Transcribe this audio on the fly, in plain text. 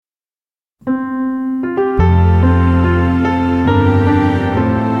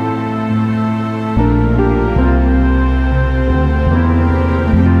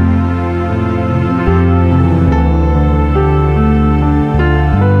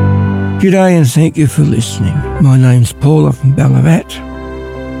G'day and thank you for listening. My name's Paula from Ballarat.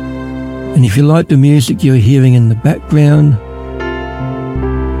 And if you like the music you're hearing in the background,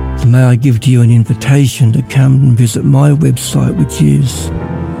 may I give to you an invitation to come and visit my website, which is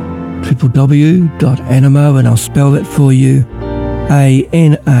www.anamoe, and I'll spell that for you,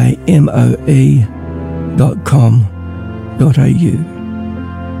 anamoe.com.au.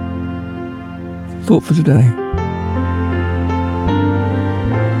 Thought for today.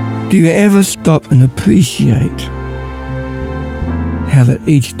 Do you ever stop and appreciate how that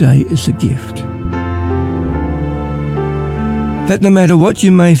each day is a gift? That no matter what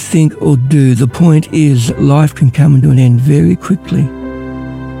you may think or do, the point is that life can come to an end very quickly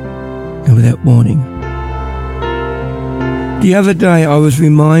and without warning. The other day I was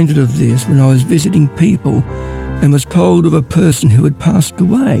reminded of this when I was visiting people and was told of a person who had passed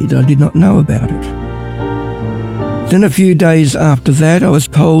away that I did not know about it. Then a few days after that, I was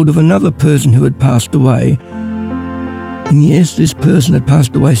told of another person who had passed away. And yes, this person had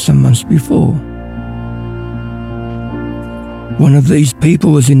passed away some months before. One of these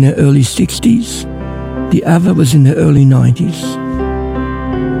people was in their early 60s. The other was in their early 90s.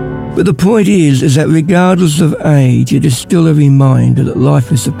 But the point is that regardless of age, it is still a reminder that life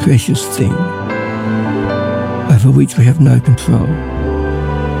is a precious thing over which we have no control.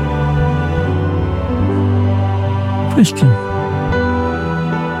 Question.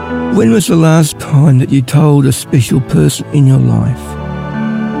 When was the last time that you told a special person in your life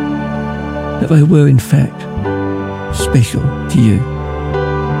that they were in fact special to you?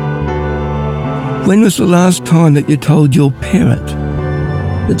 When was the last time that you told your parent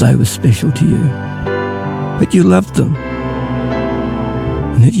that they were special to you, that you loved them,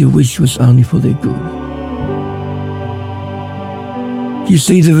 and that your wish was only for their good? You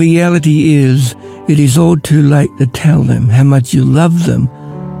see, the reality is it is all too late to tell them how much you love them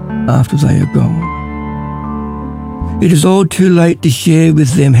after they are gone. It is all too late to share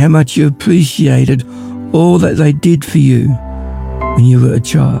with them how much you appreciated all that they did for you when you were a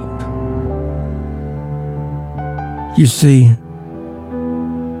child. You see,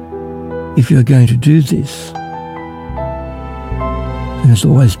 if you're going to do this, then it's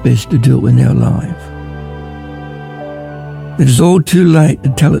always best to do it when they're alive. It is all too late to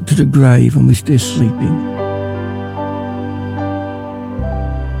tell it to the grave in which they're sleeping.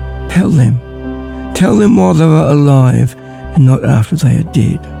 Tell them while they are alive and not after they are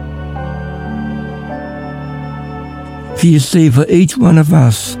dead. For you see, for each one of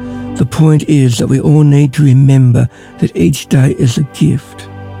us, the point is that we all need to remember that each day is a gift.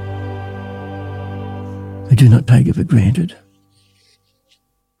 We do not take it for granted.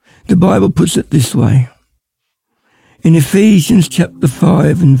 The Bible puts it this way. In Ephesians chapter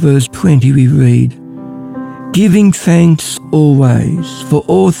 5 and verse 20 we read, "Giving thanks always for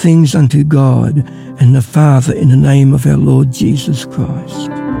all things unto God and the Father in the name of our Lord Jesus Christ."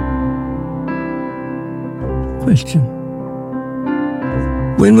 Question.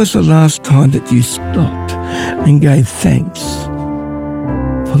 When was the last time that you stopped and gave thanks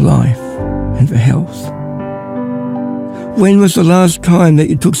for life and for health? When was the last time that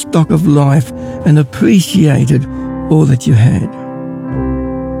you took stock of life and appreciated all that you had?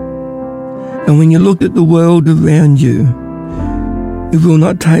 And when you looked at the world around you, it will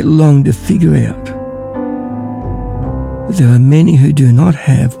not take long to figure out that there are many who do not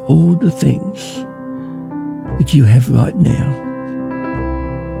have all the things that you have right now.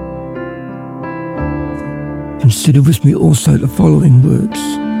 Consider with me also the following words.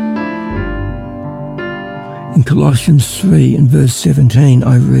 In Colossians 3 and verse 17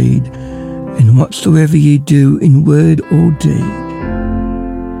 I read, "And whatsoever ye do in word or deed,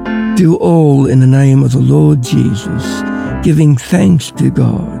 do all in the name of the Lord Jesus, giving thanks to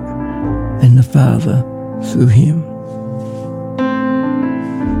God and the Father through him."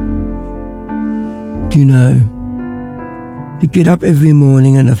 Do you know, to get up every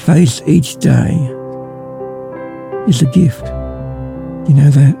morning and to face each day is a gift. You know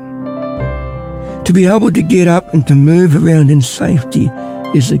that? To be able to get up and to move around in safety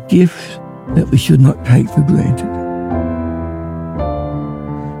is a gift that we should not take for granted.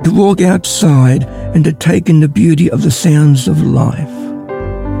 To walk outside and to take in the beauty of the sounds of life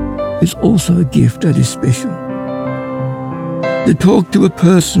is also a gift that is special. To talk to a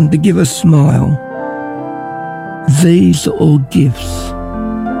person, to give a smile, these are all gifts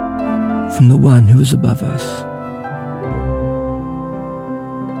from the one who is above us.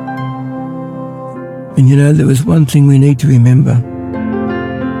 And you know, there is one thing we need to remember.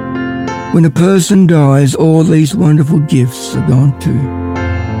 When a person dies, all these wonderful gifts are gone too.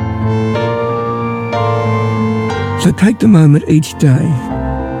 So take the moment each day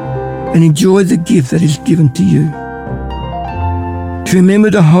and enjoy the gift that is given to you. To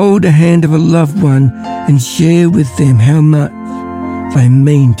remember to hold the hand of a loved one and share with them how much they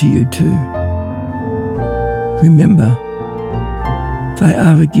mean to you too. Remember, they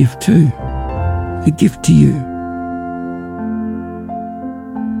are a gift too, a gift to you.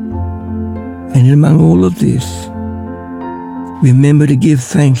 And among all of this, remember to give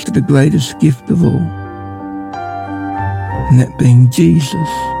thanks to the greatest gift of all, and that being Jesus,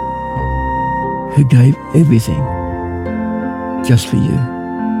 who gave everything just for you.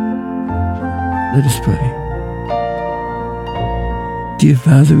 Let us pray. Dear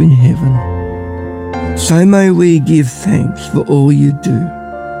Father in heaven, so may we give thanks for all you do,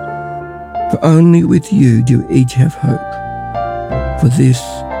 for only with you do we each have hope for this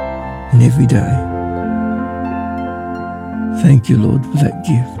and every day. Thank you, Lord, for that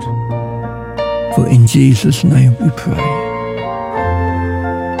gift. For in Jesus' name we pray.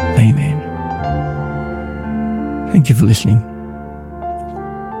 Amen. Thank you for listening.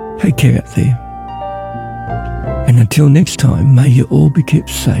 Take care out there. And until next time, may you all be kept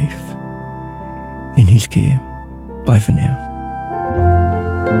safe in His care. Bye for now.